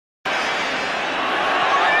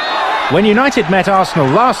When United met Arsenal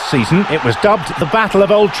last season, it was dubbed the Battle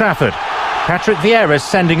of Old Trafford. Patrick Vieira's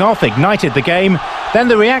sending off ignited the game. Then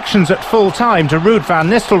the reactions at full time to Ruud Van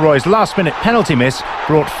Nistelrooy's last-minute penalty miss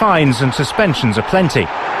brought fines and suspensions aplenty.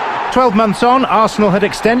 12 months on, Arsenal had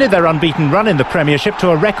extended their unbeaten run in the Premiership to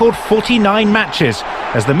a record 49 matches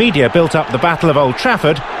as the media built up the Battle of Old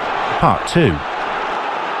Trafford, Part 2.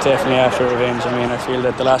 Definitely after revenge. I mean, I feel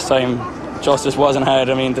that the last time justice wasn't had.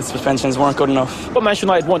 I mean, the suspensions weren't good enough. What Manchester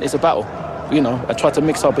United want is a battle. You know, I try to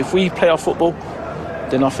mix up. If we play our football,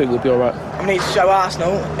 then I think we'll be all right. We need to show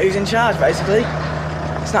Arsenal who's in charge, basically.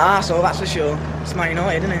 It's not Arsenal, that's for sure. It's Man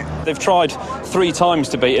United, isn't it? They've tried 3 times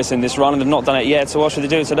to beat us in this run and they've not done it yet, so why should they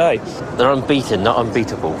do it today? They're unbeaten, not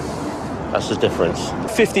unbeatable. That's the difference.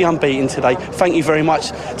 50 unbeaten today. Thank you very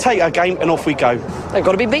much. Take our game and off we go. They've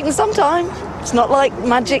got to be beaten sometime. It's not like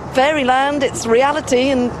magic fairyland, it's reality,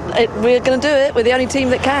 and we're going to do it. We're the only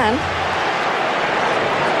team that can.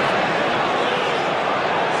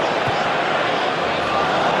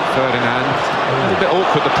 Ferdinand, a little bit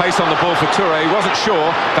awkward, the pace on the ball for Toure, he wasn't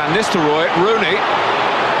sure. Van Nistelrooy, Rooney.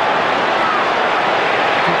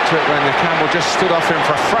 Got to it when the camel just stood off him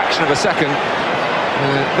for a fraction of a second.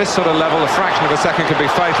 This sort of level, a fraction of a second could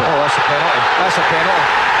be fatal. Oh, that's a penalty. That's a penalty.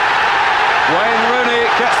 Wayne Rooney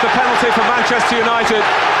gets the penalty for Manchester United,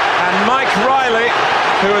 and Mike Riley,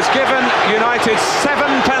 who has given United 7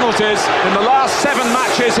 penalties in the last 7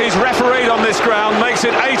 matches he's refereed on this ground, makes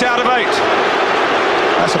it 8 out of 8.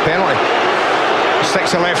 That's a penalty. He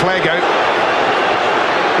sticks the left leg out.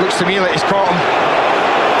 Looks to me like he's caught him.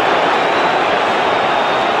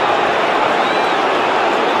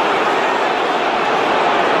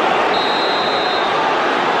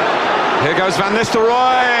 Here goes Van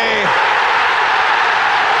Nistelrooy.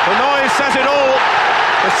 The noise says it all.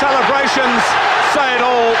 The celebrations say it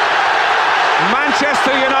all.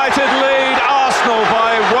 Manchester United lead Arsenal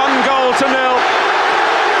by 1-0.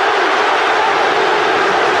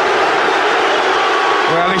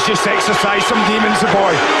 Well, he's just exercised some demons, the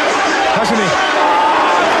boy, hasn't he?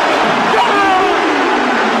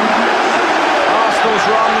 Arsenal's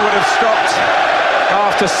run would have stopped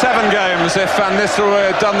after 7 games if Van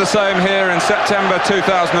Nistelrooy had done the same here in September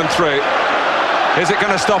 2003. Is it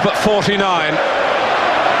going to stop at 49? Could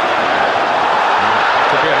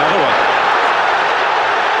be another one.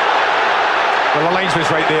 Well, the lines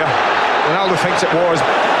was right there. Ronaldo thinks it was.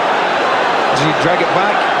 Does he drag it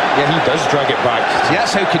back? Yeah, he does drag it back. See,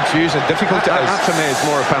 that's how confused and difficult it is. That to me is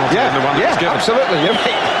more a penalty than the one that was given. Absolutely, you're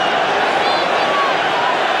right.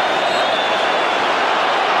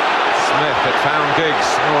 Smith had found Giggs,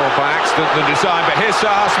 by accident the design, but here's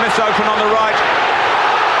Zaha. Smith's open on the right.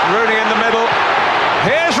 Rooney in the middle.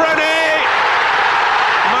 Here's Rooney!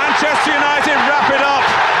 Manchester United wrap it up.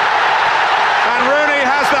 And Rooney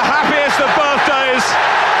has the happiest of birthdays.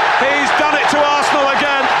 He's done it to Arsenal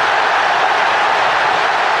again.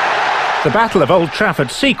 The Battle of Old Trafford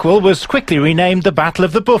sequel was quickly renamed the Battle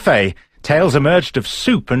of the Buffet. Tales emerged of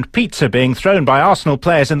soup and pizza being thrown by Arsenal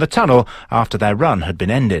players in the tunnel after their run had been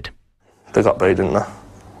ended. They got beat, didn't they?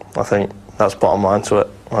 I think that's bottom line to it.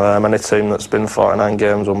 Any team that's been 49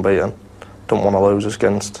 games unbeaten don't want to lose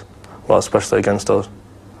against, well, especially against us.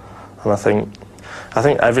 And I think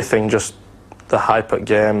everything, just the hype at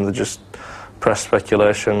game, the just press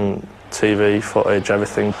speculation, TV footage,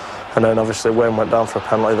 everything. And then obviously Wayne went down for a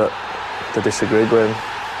penalty that they disagreed with him.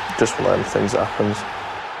 Just one of them things that happens.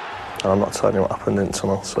 And I'm not telling you what happened in the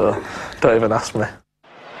tunnel, so don't even ask me.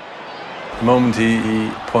 The moment he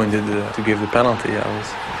pointed to give the penalty, I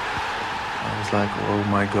was like, oh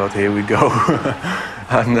my God, here we go.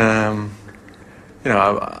 And you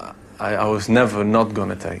know, I was never not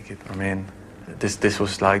gonna take it. I mean, this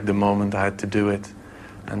was like the moment I had to do it,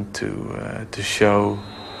 and to show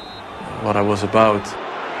what I was about.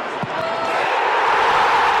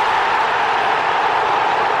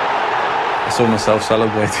 I saw myself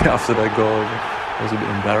celebrating after that goal. I was a bit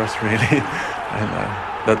embarrassed, really, and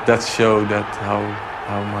that showed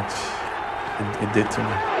how much it did to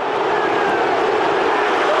me.